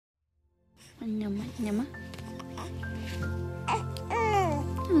Nyama, nyama.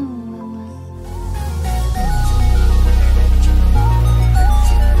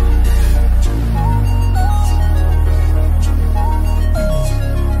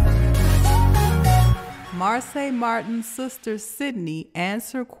 Marsai Martin's sister Cydni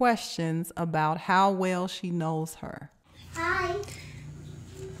answer questions about how well she knows her. Hi.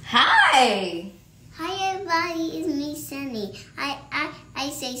 Hi. Hi everybody, it's me, Cydni. I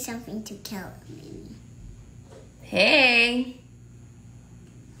say something to Kelly. Hey.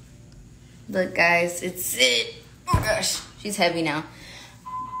 Look, guys, it's Cyd. Oh gosh, she's heavy now.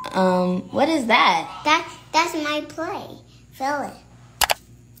 What is that? That's my play. Feel it.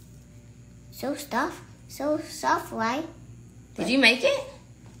 So soft, right? Did you make it?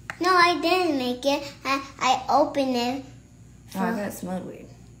 No, I didn't make it. I opened it. Oh, I got smelled weird.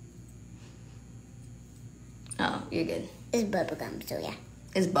 Oh, you're good. It's bubblegum, so yeah.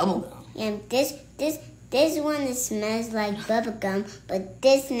 It's bubblegum. Yeah, this one smells like bubblegum, but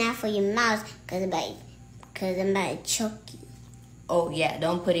this not for your mouth, cause I'm about to choke you. Oh yeah,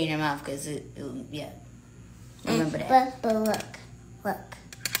 don't put it in your mouth, cause yeah. Remember that. But look.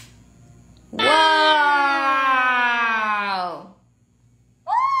 Wow!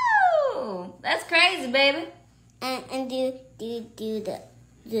 Woo! That's crazy, baby. And do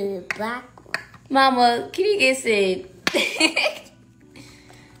the black one. Mama, can you get Cyd?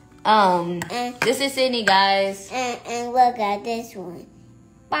 This is Cydni, guys. And look at this one.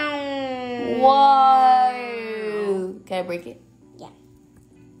 Boom. Whoa! Can I break it? Yeah.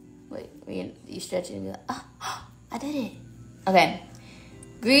 Wait, you stretch it and be like, oh, I did it. Okay.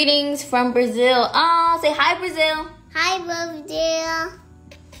 Greetings from Brazil. Oh, say hi, Brazil. Hi, Brazil.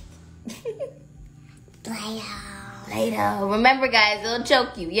 Later. Remember, guys, it'll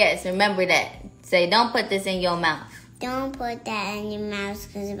choke you. Yes, remember that. Say, don't put this in your mouth. Don't put that in your mouth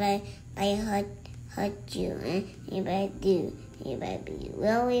because it might hurt you. And you better be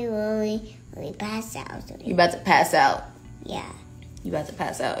really pass out. You about to pass out. Yeah. You about to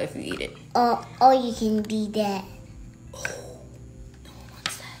pass out if you eat it. Or you can be dead. Oh, no one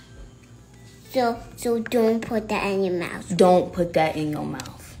wants that. So don't put that in your mouth. Don't put that in your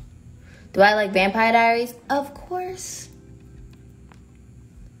mouth. Do I like Vampire Diaries? Of course.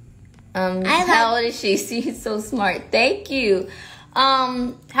 How old is she? She's so smart. Thank you. How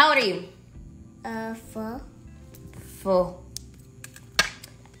old are you? 4. 4.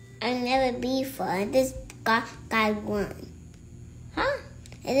 I never be 4. I just got 1. Huh?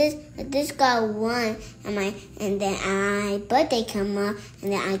 I just got 1, and then my birthday come up,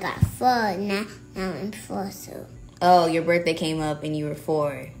 and then I got 4. Now I'm 4. So. Oh, your birthday came up and you were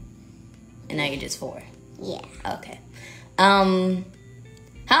 4, and now you're just 4. Yeah. Okay.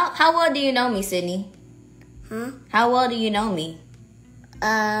 How well do you know me, Cydni? Huh? How well do you know me?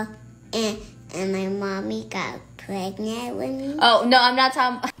 And my mommy got pregnant with me. Oh no, I'm not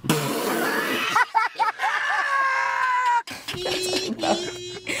talking.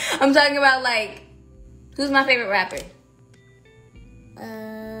 I'm talking about like, who's my favorite rapper?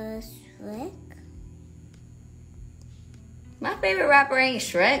 Shrek. My favorite rapper ain't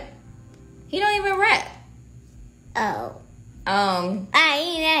Shrek. He don't even rap. Oh.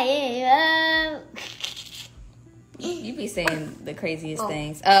 You be saying the craziest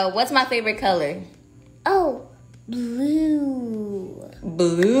things. What's my favorite color? Oh, blue.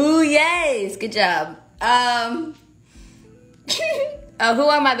 Blue, yes. Good job. Who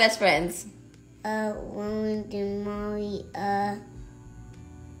are my best friends? One and Molly,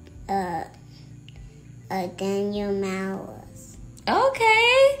 Daniel Mowers.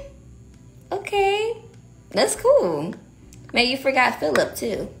 Okay. That's cool. Man, you forgot Philip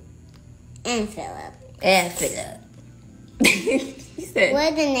too. And Philip. He said,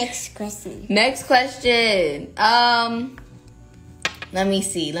 What's the next question? Next question. Let me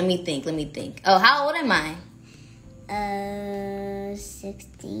see. Let me think. Oh, how old am I?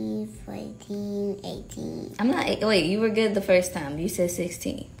 16, 14, 18. I'm not. Wait, you were good the first time. You said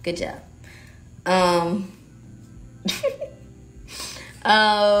 16. Good job.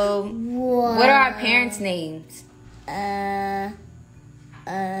 What are our parents' names?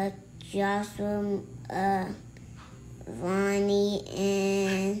 Joshua, Ronnie,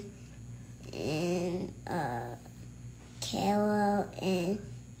 and Carol, and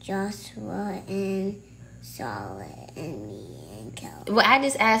Joshua, and Charlotte, and me, and Carol. Well, I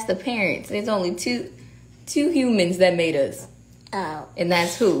just asked the parents. There's only two humans that made us. Oh. And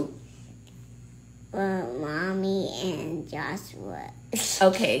that's who? Mommy and Joshua.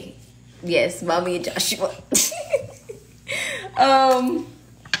 Okay. Yes, Mommy and Joshua.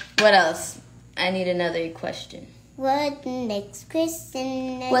 What else? I need another question. What the next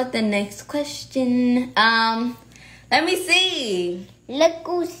question? What the next question? Let me see. Let's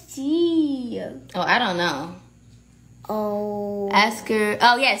go see. Oh, I don't know. Oh. Ask her.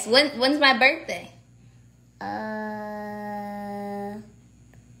 Oh, yes. When's my birthday?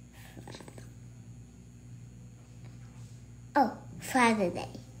 Friday.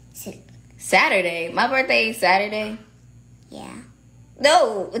 Saturday. My birthday is Saturday. Yeah.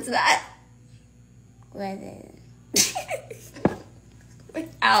 No, it's not. What is it?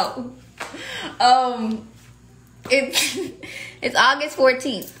 Ow. It's August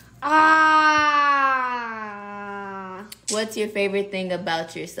 14th. Ah. What's your favorite thing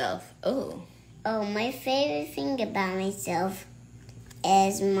about yourself? Oh, My favorite thing about myself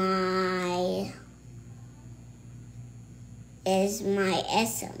is my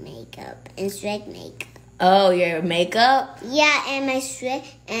ESO makeup and Shrek makeup. Oh, your makeup? Yeah, and my Shrek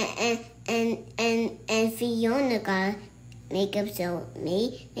and Fiona got makeup, so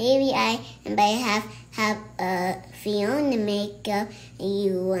maybe I have Fiona makeup and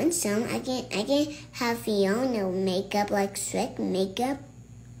you want some. I can have Fiona makeup like Shrek makeup.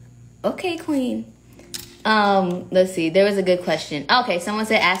 Okay, Queen. Let's see. There was a good question. Okay, someone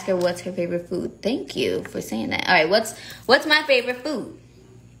said ask her what's her favorite food. Thank you for saying that. All right, what's my favorite food?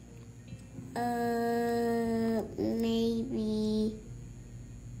 Maybe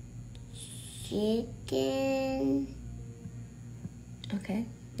chicken. Okay,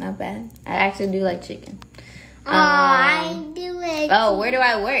 not bad. I actually do like chicken. I do it. Oh, where do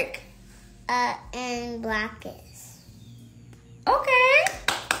I work? In Blackest. Okay.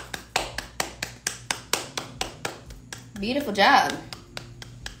 Beautiful job.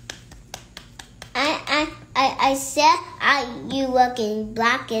 I said you work in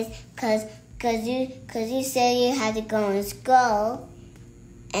Blackest cause you said you had to go in school,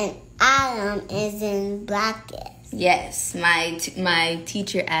 and Adam is in Blackest. Yes, my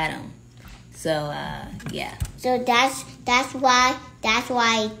teacher Adam. So yeah. So that's why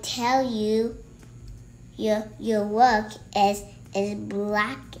I tell you your work is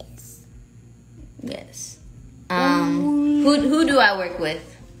Blackest. Yes. Who do I work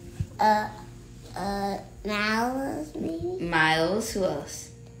with? Miles maybe. Miles. Who else?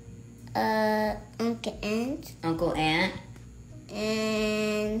 Uncle Ant. Uncle Ant.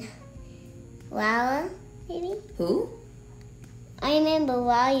 And Lala maybe. Who? I remember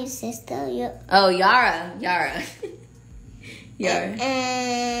Wally's sister. Oh, Yara. Yara.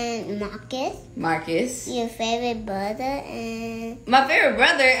 And Marcus. Marcus. Your favorite brother and... My favorite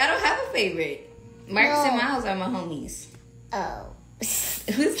brother? I don't have a favorite. Marcus and Miles are my homies. Oh.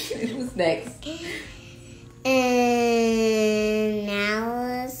 Who's next? And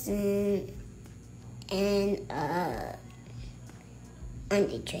Alice and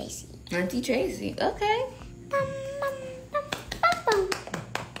Auntie Tracy. Auntie Tracy. Okay.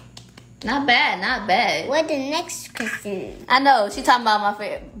 Not bad, not bad. What the next question? I know, she talking about my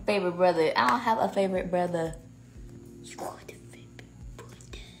favorite brother. I don't have a favorite brother. You are the favorite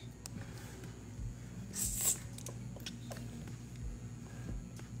brother.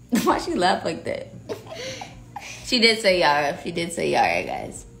 Why she laugh like that? She did say Yara. She did say Yara,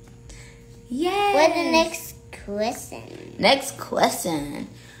 guys. Yeah. What's the next question? Next question.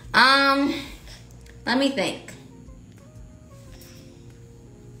 Let me think.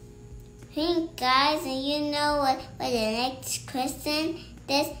 Hey guys, and you know what the next question?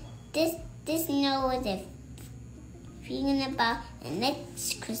 This know what they're feeling about the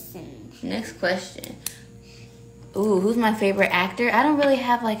next question. Next question. Ooh, who's my favorite actor? I don't really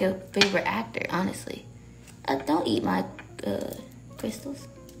have like a favorite actor, honestly. Don't eat my crystals.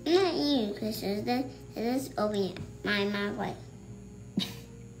 I'm not eating crystals. Just open my mouth like.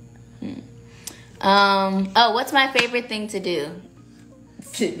 Oh, what's my favorite thing to do?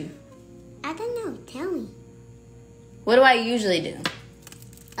 Cydni. I don't know. Tell me. What do I usually do?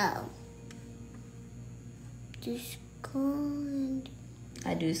 Oh. Do school.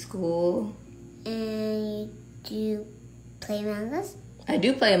 I do school. And you play Among Us? I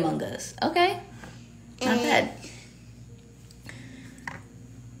do play Among Us. Okay. Not bad.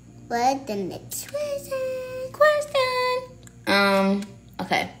 What the next question?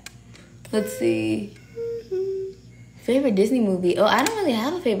 Okay. Let's see. Favorite Disney movie? Oh, I don't really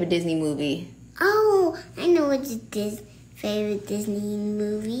have a favorite Disney movie. Oh, I know what's this favorite Disney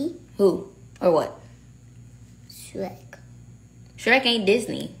movie. Who? Or what? Shrek. Shrek ain't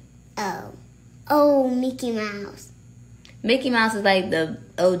Disney. Oh, Mickey Mouse. Mickey Mouse is like the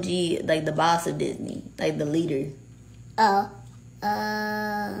OG, like the boss of Disney, like the leader. Let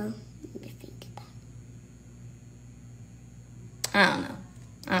me think about it. I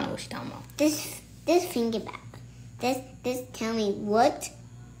don't know what you're talking about. This think about it. Just tell me what's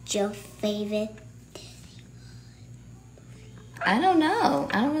your favorite. I don't know.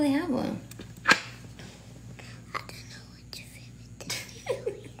 I don't really have one. I don't know what's your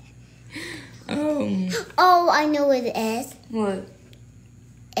favorite. Oh, I know what it is. what?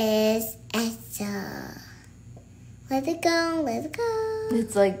 It's let it go, let it go.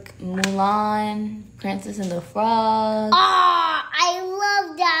 It's like Mulan, Princess and the Frog. Oh, I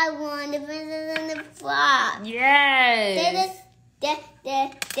love that one, the Princess and the Frog. Yes.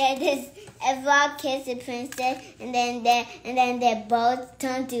 There's a frog kiss the princess, and then they both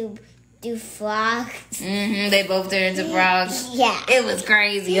turn to frogs. They both turned into frogs. Yeah. It was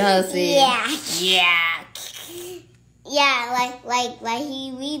crazy, huh, Sid? Yeah. Yeah, like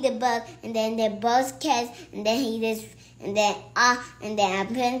he read the book, and then they both kiss, and then and then a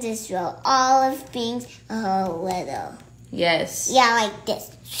princess wrote all of things little. Yes. Yeah, like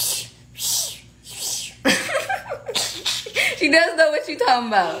this. She does know what you're talking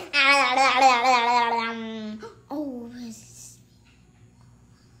about. Oh, what is this?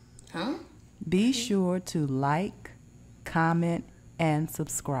 Huh? Be sure to like, comment, and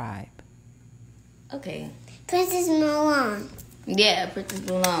subscribe. Okay. Princess Mulan. Yeah, Princess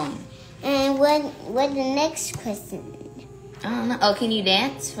Mulan. And what the next question? I don't know. Oh, can you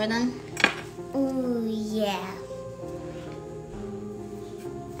dance for them? Ooh, yeah.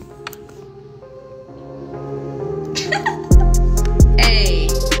 Hey,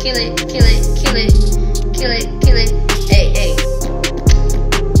 kill it, kill it, kill it, kill it, kill it. Hey, hey.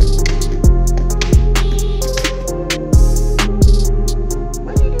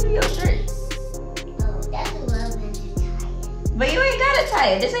 What did you do to your shirt? Oh, that's a little bit too tight. But you ain't gotta tie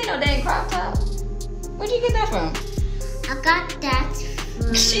it. This ain't no dang crop top. Where'd you get that from? I got that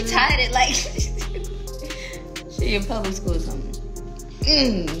from... She tied it like she in public school or something.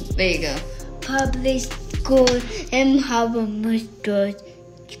 There you go. public school and have a mustache.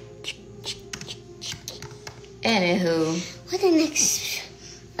 Anywho.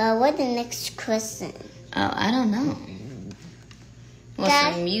 What the next question? Oh, I don't know. What's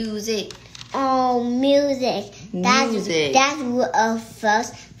some music? Oh, music. Music. That's what our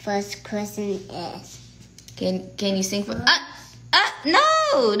first question is. Can you sing for?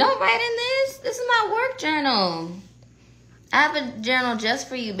 No! Don't write in this. This is my work journal. I have a journal just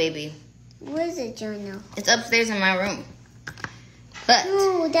for you, baby. Where's the journal? It's upstairs in my room. But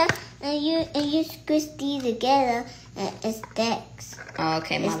No, and you squish these together and it sticks.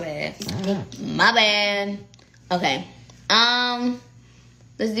 okay, my bad. My bad. Okay.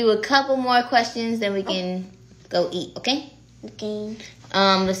 Let's do a couple more questions, then we can go eat. Okay. Okay.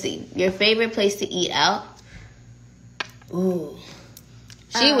 Let's see. Your favorite place to eat out? Ooh.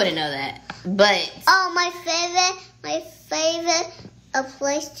 She wouldn't know that, but Oh, my favorite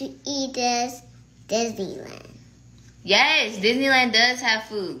place to eat is Disneyland. yes, Disneyland does have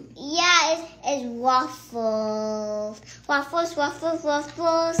food. Yeah, it's waffles. Waffles.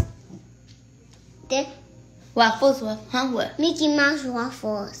 The Waffles, huh? What? Mickey Mouse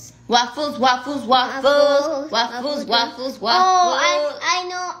waffles. Waffles. Oh,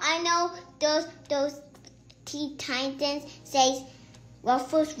 I know those Teen Titans says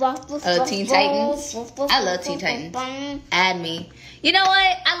waffles. Oh, Teen Titans? I love Teen Titans. Add me. You know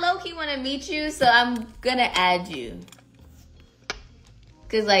what? I low-key want to meet you, so I'm gonna add you.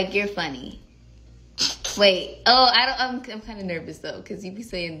 Cause like you're funny. Wait. Oh, I'm kind of nervous though, cause you be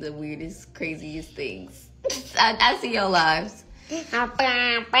saying the weirdest, craziest things. I see your lives. Hold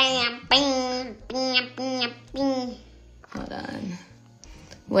on.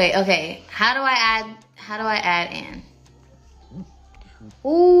 Wait. Okay. How do I add Anne?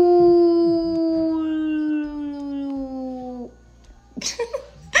 Ooh.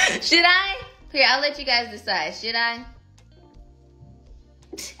 Should I? Here, I'll let you guys decide. Should I?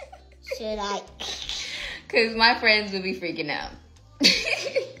 Should I? Because my friends would be freaking out.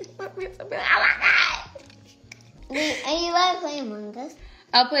 Oh my God. Are you ready to play Among Us?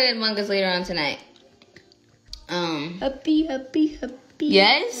 I'll play Among Us later on tonight. Happy.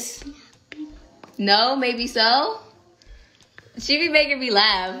 Yes? No? Maybe so? She be making me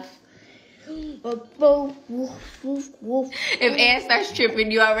laugh. If Anne starts tripping,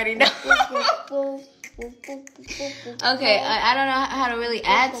 you already know. Okay, I don't know how to really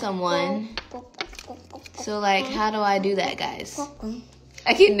add someone. So, like, how do I do that, guys?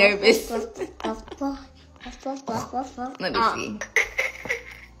 I get nervous. Let me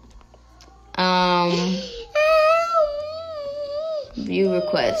see. View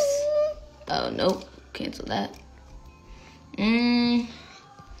requests. Oh, nope. Cancel that. I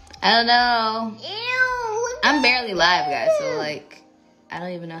don't know. I'm barely live, guys, so, like, I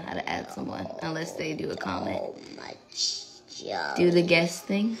don't even know how to add someone unless they do a comment. Oh my God. Do the guest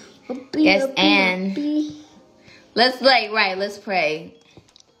thing. Guest and let's pray.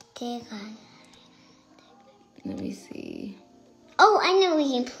 Dear God. Let me see. Oh, I know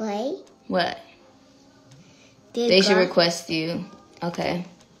we can play. What? Dear They God. should request you. Okay.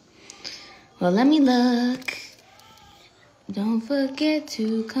 Well, let me look. Don't forget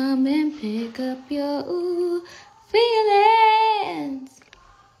to come and pick up your feelings.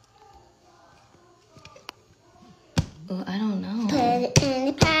 Oh, I don't know. Put it in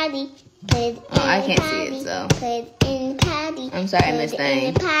the potty. Put it in I can't the see potty. it, so. Put it in the potty. I'm sorry, I Put missed it thing.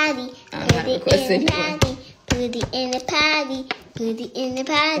 in the potty. I'm Put not it requesting in the anymore. potty. Put it in the potty. Put it in the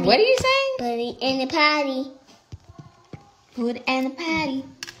potty. What are you saying? Put it in the potty. Put it in the patty.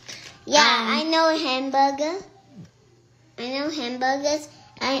 Yeah, I know hamburger. I know hamburgers.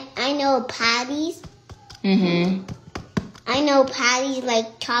 I know patties. Mm-hmm. I know patties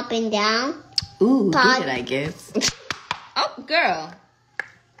like chopping down. Ooh, Pot. good, I guess. Oh, girl.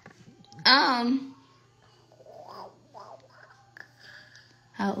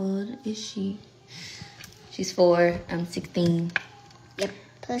 How old is she? She's 4. I'm 16. Yep,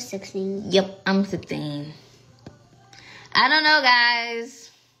 plus 16. Yep, I'm 16. I don't know,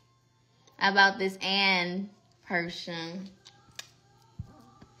 guys, about this Ann person.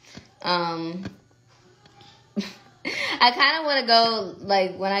 I kind of want to go,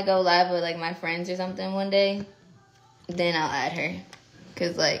 like, when I go live with, like, my friends or something one day, then I'll add her.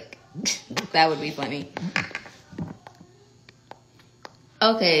 Because, like, that would be funny.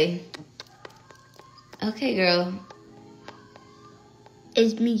 Okay. Okay, girl.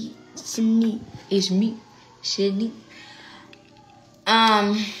 It's me. Cydni. It's me. Cydni.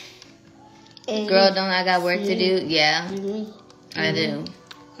 Girl, don't I got work to do? Yeah, I do.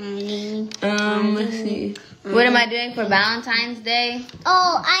 Let's see. What am I doing for Valentine's Day?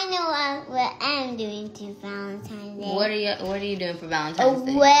 Oh, I know what I'm doing to Valentine's Day. What are you doing for Valentine's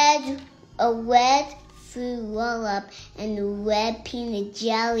Day? A red fruit roll up and red peanut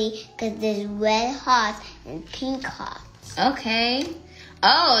jelly because there's red hearts and pink hearts. Okay.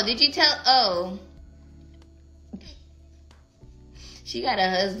 Oh, did you tell? Oh, she got a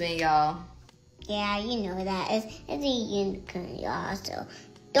husband, y'all. Yeah, you know that. It's a unicorn, y'all. So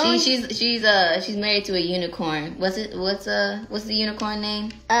She's married to a unicorn. What's the unicorn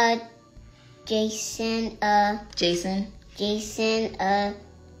name? Jason. Jason. Jason. A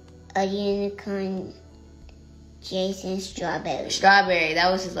unicorn. Jason Strawberry. Strawberry.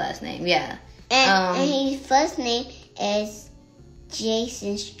 That was his last name. Yeah. And his first name is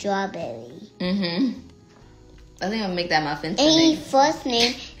Jason Strawberry. Mm-hmm. I think I'm gonna make that my Finsta And name. his first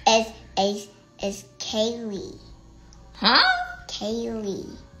name is Kaylee. Huh?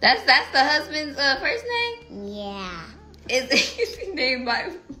 Kaylee. That's the husband's first name? Yeah. Is he named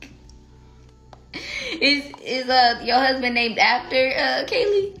by? Is your husband named after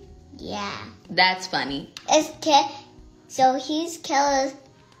Kaylee? Yeah. That's funny. So he's Kelly's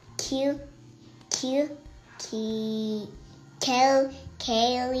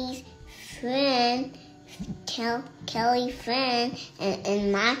friend. Kelly's friend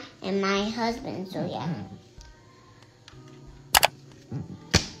and my husband. So yeah.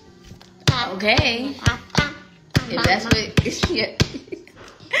 Okay. If that's what, yeah.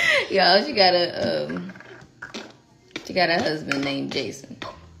 Yo, she got a husband named Jason.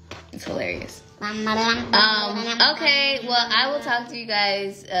 It's hilarious. Okay, well, I will talk to you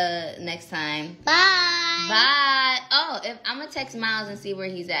guys next time. Bye. Bye. Oh, I'm gonna text Miles and see where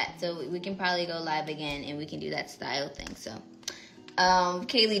he's at, so we can probably go live again and we can do that style thing. So,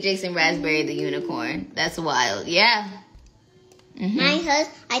 Kaylee, Jason, Raspberry, the unicorn. That's wild. Yeah. Mm-hmm. My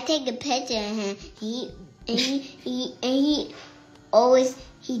husband, I take a picture of him. He always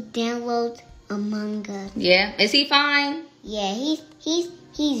downloads Among Us. Yeah. Is he fine? Yeah, he's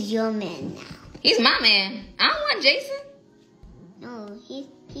your man now. He's my man. I don't want Jason. No, you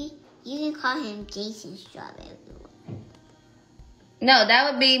can call him Jason Strawberry. No,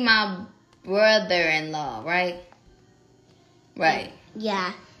 that would be my brother-in-law, right? Right.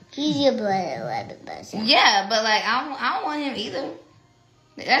 Yeah, he's your brother. Yeah, but like I don't want him either.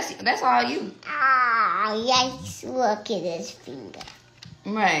 That's all you. Ah, yes, look at his finger.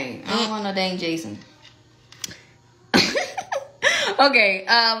 Right. I don't want no dang Jason. Okay.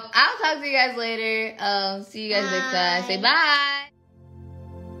 I'll talk to you guys later. See you guys next time. Say bye.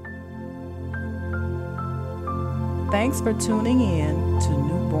 Thanks for tuning in.